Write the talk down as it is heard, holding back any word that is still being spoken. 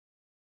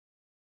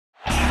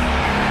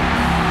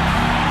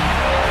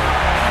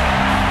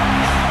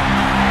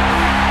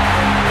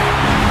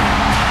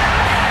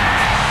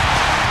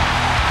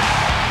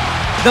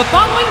The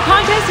following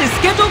contest is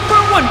scheduled for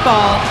one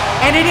fall,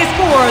 and it is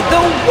for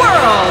the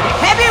World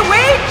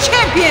Heavyweight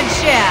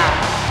Championship.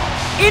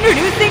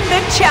 Introducing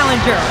the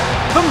challenger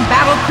from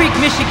Battle Creek,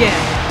 Michigan,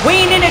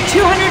 weighing in at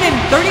 235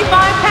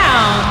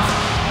 pounds,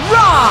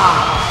 Rob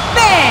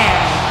Van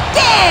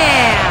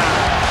Dam.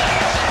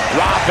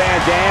 Rob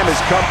Van Dam has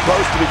come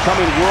close to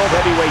becoming World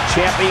Heavyweight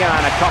Champion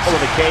on a couple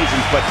of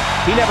occasions, but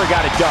he never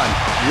got it done.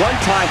 One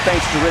time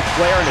thanks to Ric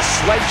Flair and a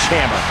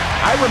sledgehammer.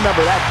 I remember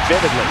that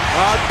vividly.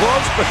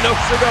 Close, but no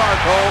cigar,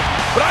 Cole.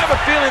 But I have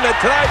a feeling that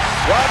tonight,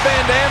 Rob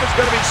Van Dam is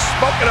going to be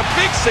smoking a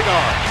big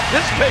cigar.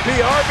 This may be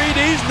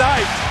RVD's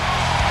night.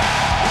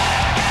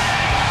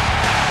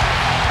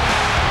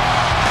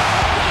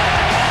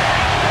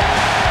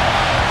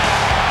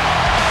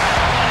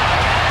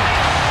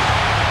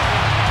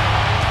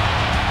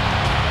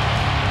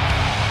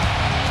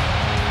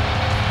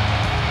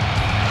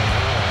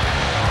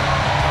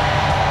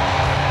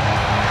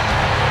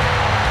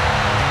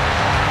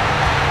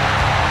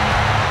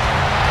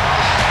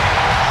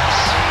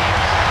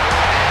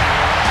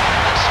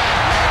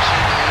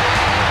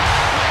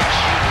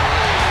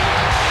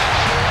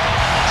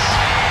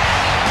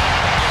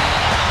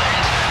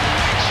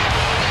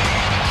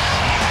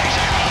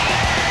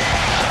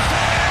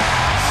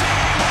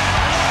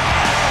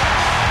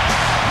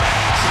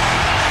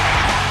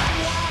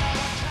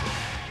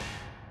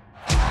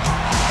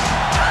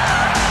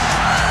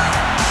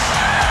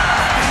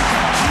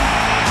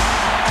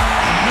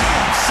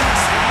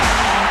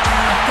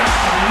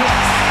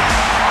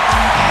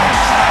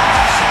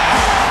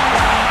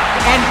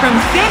 From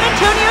San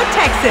Antonio,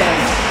 Texas,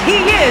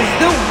 he is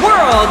the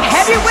World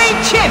Heavyweight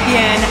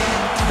Champion,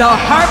 the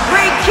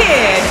Heartbreak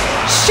Kid,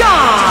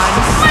 Shawn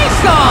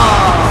Michaels.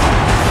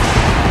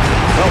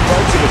 Well,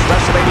 folks, it was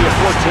WrestleMania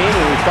 14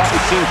 when we thought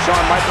we'd seen Shawn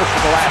Michaels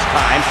for the last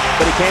time,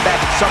 but he came back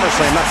at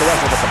SummerSlam, not to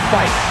wrestle, but to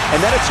fight. And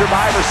then at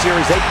Survivor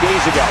Series 8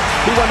 days ago,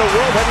 he won the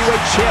World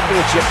Heavyweight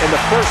Championship in the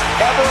first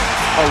ever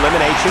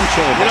Elimination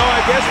Chamber. You know,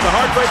 I guess the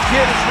Heartbreak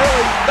Kid is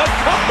really the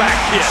comeback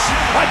kid.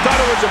 I thought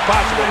it was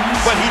impossible,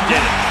 but he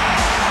did it.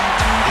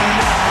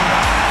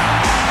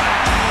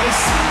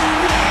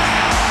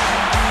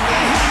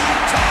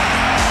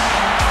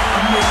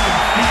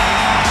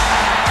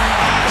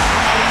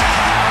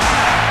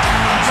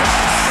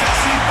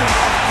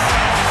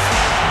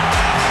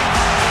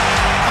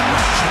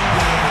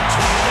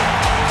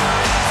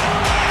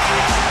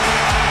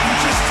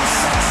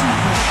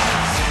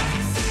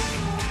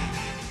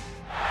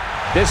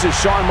 This is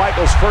Shawn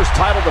Michaels' first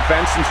title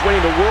defense since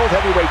winning the World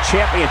Heavyweight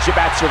Championship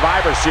at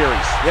Survivor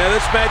Series. Yeah,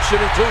 this match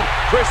should include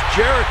Chris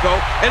Jericho,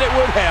 and it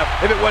would have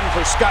if it wasn't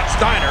for Scott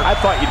Steiner. I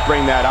thought you'd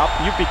bring that up.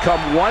 You've become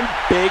one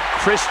big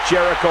Chris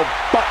Jericho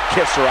butt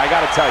kisser, I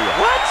gotta tell you.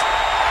 What?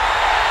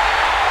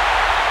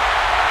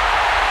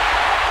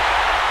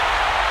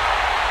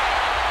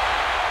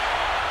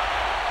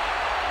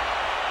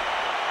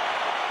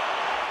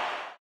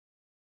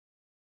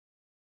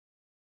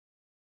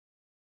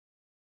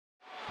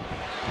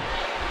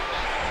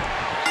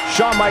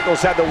 Shawn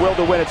Michaels had the will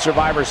to win at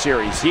Survivor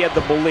Series. He had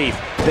the belief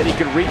that he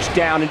could reach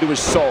down into his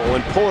soul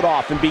and pull it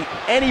off and beat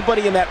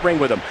anybody in that ring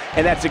with him.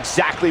 And that's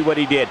exactly what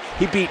he did.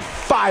 He beat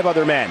 5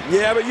 other men.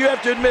 Yeah, but you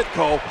have to admit,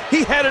 Cole,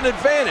 he had an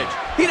advantage.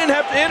 He didn't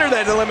have to enter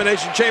that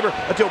Elimination Chamber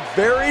until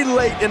very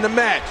late in the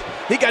match.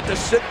 He got to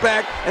sit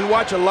back and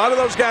watch a lot of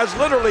those guys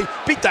literally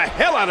beat the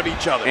hell out of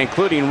each other.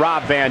 Including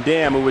Rob Van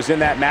Dam, who was in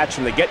that match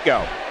from the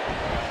get-go.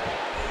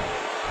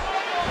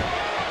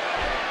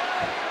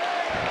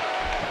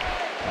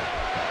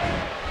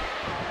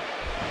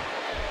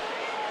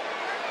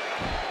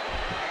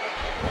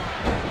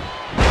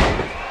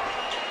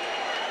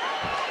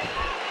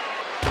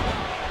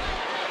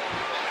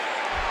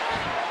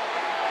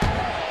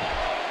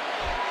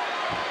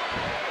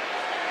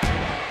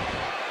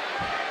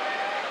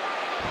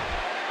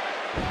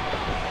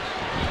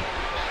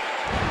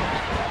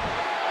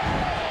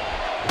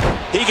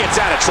 He gets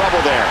out of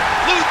trouble there.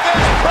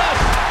 Luther's press.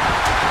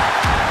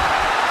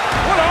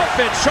 What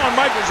offense Shawn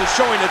Michaels is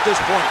showing at this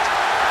point.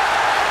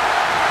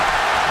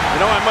 You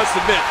know, I must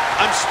admit,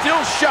 I'm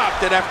still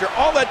shocked that after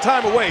all that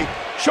time away,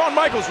 Shawn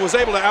Michaels was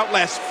able to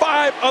outlast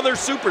 5 other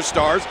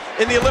superstars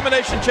in the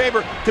Elimination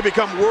Chamber to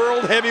become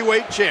World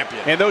Heavyweight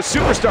Champion. And those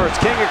superstars,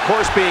 king of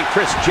course being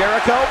Chris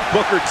Jericho,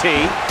 Booker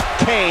T,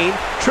 Kane,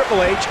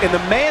 Triple H, and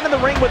the man in the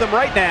ring with him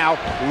right now,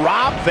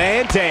 Rob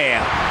Van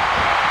Dam.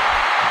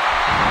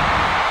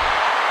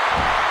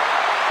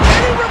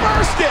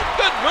 Reversed it.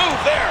 Good move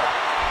there.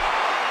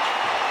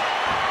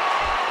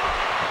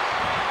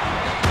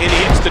 And he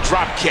hits the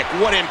drop kick.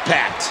 What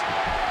impact.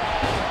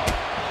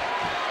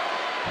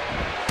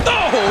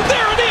 Oh,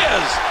 there it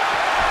is.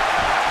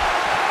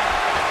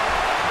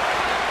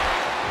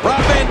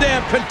 Rob Van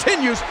Dam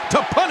continues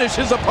to punish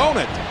his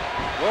opponent.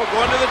 Well,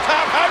 going to the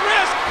top, high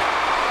risk.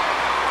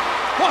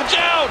 Watch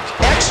out.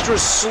 Extra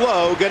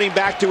slow getting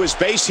back to his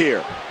base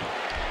here.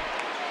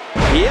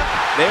 Yep,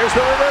 there's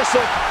the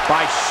reversal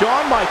by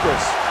Shawn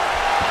Michaels.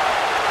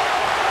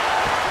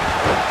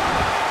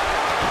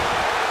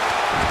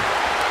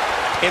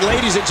 And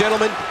ladies and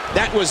gentlemen,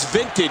 that was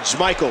vintage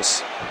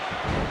Michaels.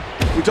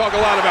 We talk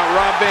a lot about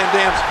Rob Van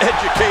Dam's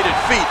educated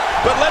feet,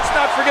 but let's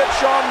not forget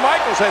Shawn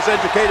Michaels has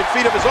educated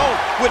feet of his own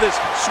with his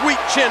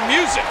sweet chin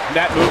music.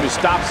 That move has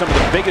stopped some of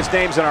the biggest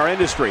names in our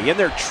industry in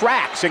their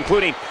tracks,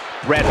 including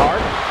Bret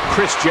Hart,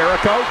 Chris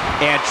Jericho,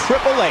 and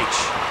Triple H.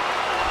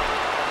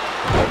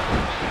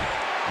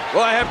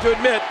 Well, I have to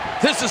admit,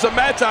 this is a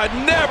match I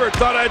never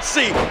thought I'd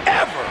see,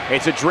 ever.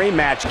 It's a dream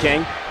match,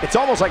 King. It's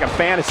almost like a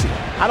fantasy.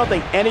 I don't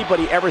think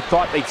anybody ever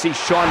thought they'd see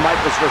Shawn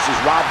Michaels versus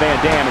Rob Van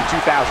Dam in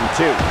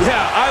 2002.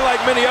 Yeah, I, like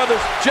many others,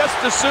 just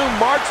assumed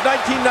March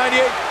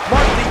 1998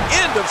 marked the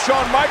end of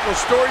Shawn Michaels'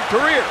 storied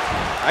career.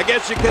 I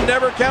guess you can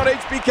never count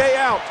HBK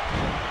out.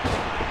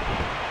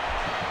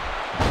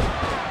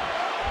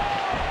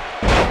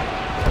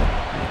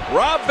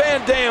 Rob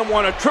Van Dam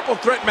won a triple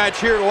threat match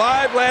here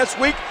live last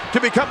week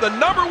to become the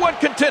 #1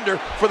 contender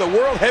for the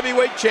World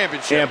Heavyweight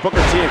Championship. And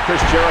Booker T and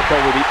Chris Jericho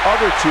were the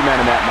other two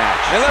men in that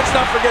match. And let's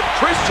not forget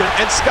Christian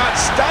and Scott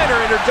Steiner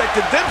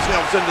interjected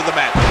themselves into the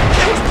match.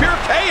 It was pure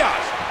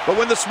chaos.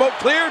 But when the smoke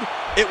cleared,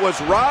 it was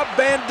Rob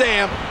Van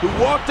Dam who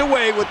walked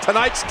away with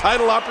tonight's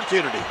title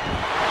opportunity.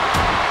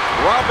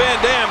 Rob Van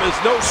Dam is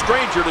no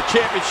stranger to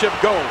championship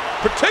gold,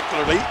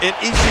 particularly in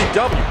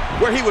ECW,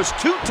 where he was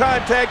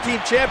two-time tag team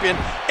champion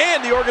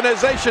and the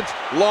organization's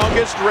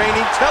longest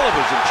reigning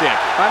television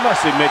champion. I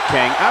must admit,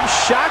 King, I'm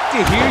shocked to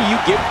hear you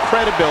give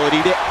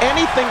credibility to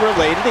anything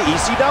related to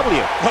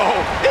ECW. Oh,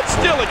 it's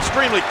still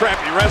extremely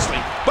crappy wrestling,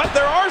 but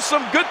there are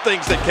some good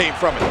things that came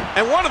from it,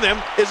 and one of them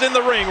is in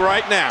the ring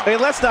right now. Hey,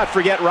 let's not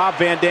forget Rob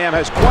Van Dam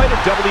has quite a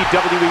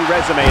WWE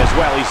resume as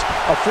well. He's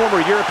a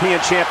former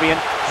European champion,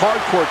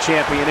 hardcore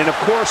champion, and of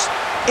course,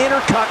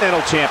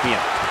 Intercontinental champion.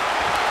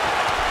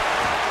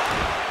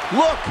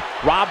 Look,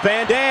 Rob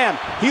Van Dam.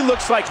 He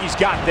looks like he's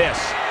got this.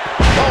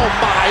 Oh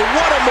my,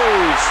 what a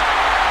move!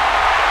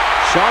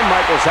 Shawn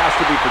Michaels has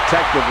to be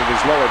protective of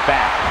his lower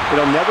back.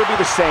 It'll never be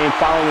the same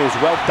following his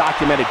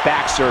well-documented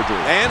back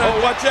surgery. And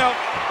watch out.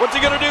 What's he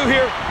gonna do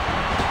here?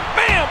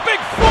 Bam! Big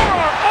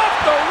forearm off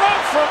the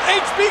rope from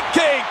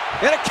HBK.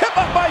 And a kick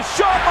up by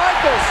Shawn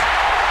Michaels.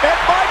 And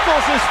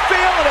Michaels is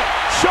feeling it.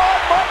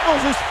 Shawn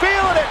Michaels is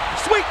feeling it.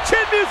 Sweet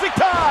chin music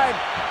time.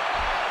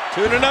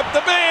 Tuning up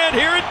the band.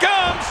 Here it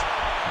comes.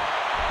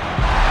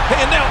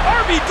 And now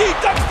RVD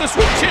ducks the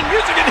sweet chin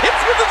music and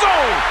hits with his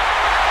own.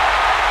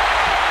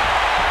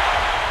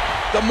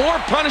 The more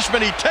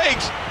punishment he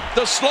takes,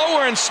 the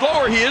slower and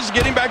slower he is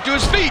getting back to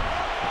his feet.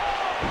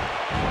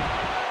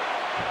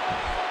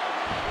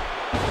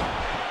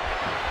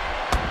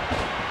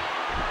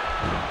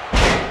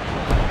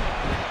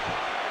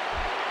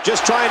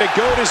 Just trying to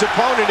goad his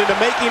opponent into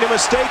making a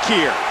mistake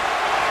here.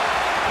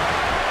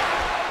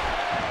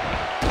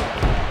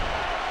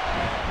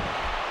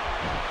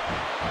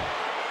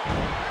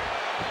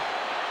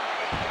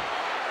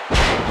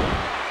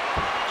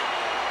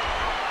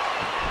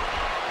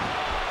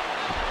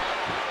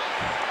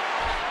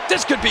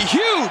 This could be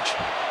huge.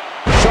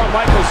 Shawn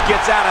Michaels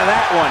gets out of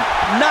that one.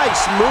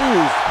 Nice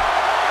move.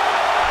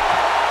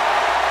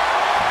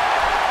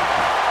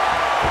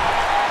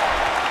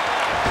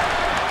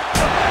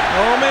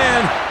 Oh,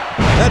 man.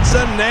 That's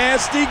a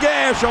nasty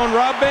gash on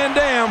Rob Van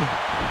Dam.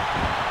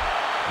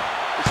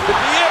 This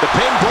could be it. The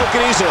pin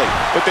broken easily.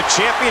 With the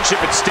championship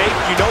at stake,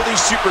 you know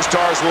these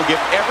superstars will give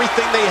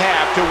everything they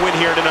have to win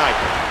here tonight.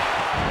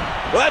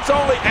 Well, that's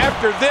only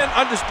after then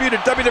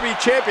undisputed WWE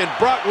champion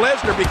Brock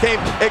Lesnar became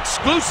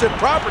exclusive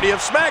property of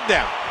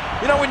SmackDown.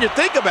 You know, when you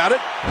think about it,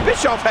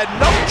 Bischoff had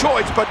no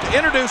choice but to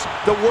introduce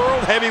the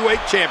World Heavyweight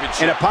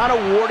Championship. And upon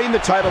awarding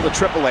the title to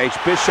Triple H,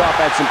 Bischoff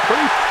had some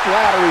pretty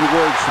flattering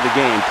words for the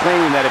game,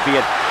 claiming that if he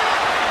had...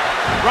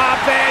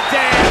 Rob Van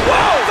Dam.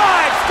 Whoa!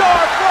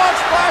 Five-star frog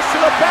splash to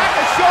the back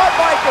of Shawn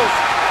Michaels.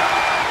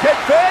 Can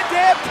Van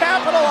Dam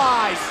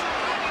capitalize?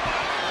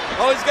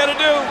 All he's got to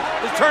do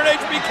is turn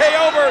HBK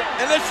over,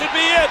 and this should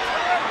be it.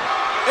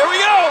 Here we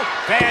go.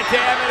 Van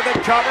Dam into the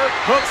cover,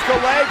 hooks the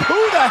leg. Who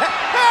the heck?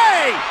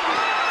 Hey!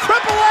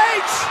 Triple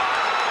H!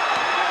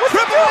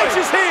 Triple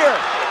H is here!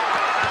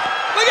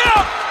 Look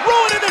out!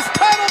 Ruining this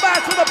title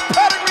match with a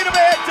pedigree to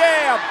Van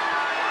Dam!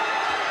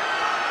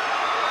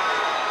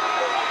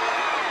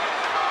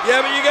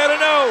 Yeah, but you got to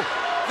know,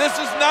 this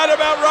is not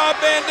about Rob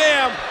Van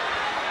Dam.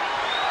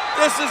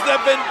 This is the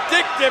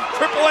vindictive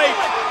Triple H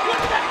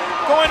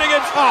going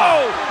against,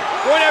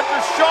 going after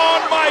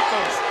Shawn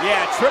Michaels.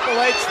 Yeah, Triple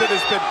H that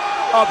has been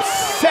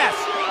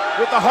obsessed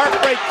with the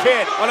Heartbreak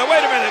Kid. Oh, no,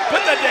 wait a minute.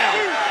 Put that down.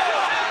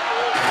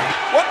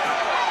 What?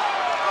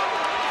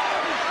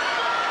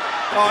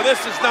 Oh,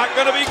 this is not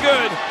going to be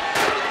good.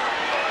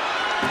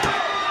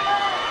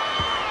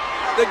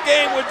 The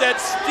game with that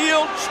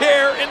steel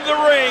chair in the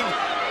ring.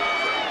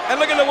 And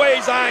look at the way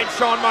he's eyeing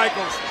Shawn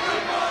Michaels.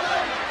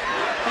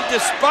 He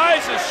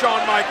despises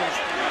Shawn Michaels.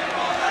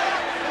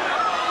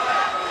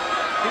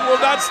 He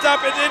will not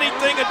stop at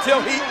anything until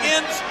he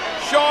ends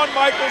Shawn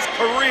Michaels'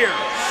 career.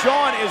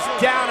 Shawn is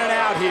down and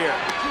out here.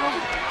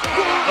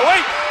 Oh,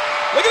 wait.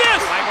 Look at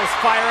this. Michaels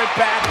firing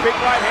back. Big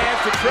right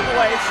hands to Triple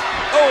H.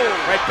 Oh.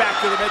 Right back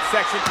to the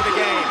midsection for the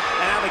game.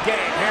 And now the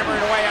game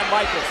hammering away on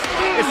Michaels.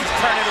 This is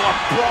turning into a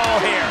brawl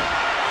here.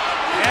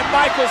 And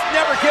Michaels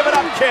never giving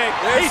up, King.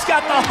 He's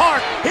got the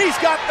heart. He's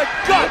got the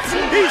guts.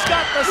 He's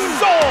got the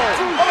soul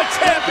of a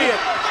champion.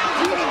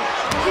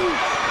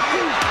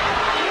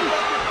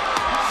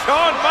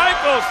 Shawn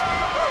Michaels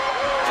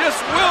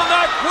just will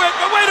not quit.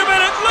 But wait a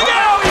minute, look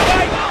out!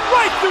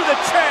 Right through the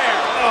chair.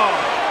 Oh.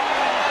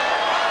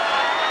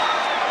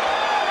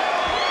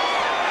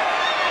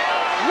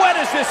 When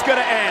is this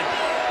gonna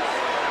end?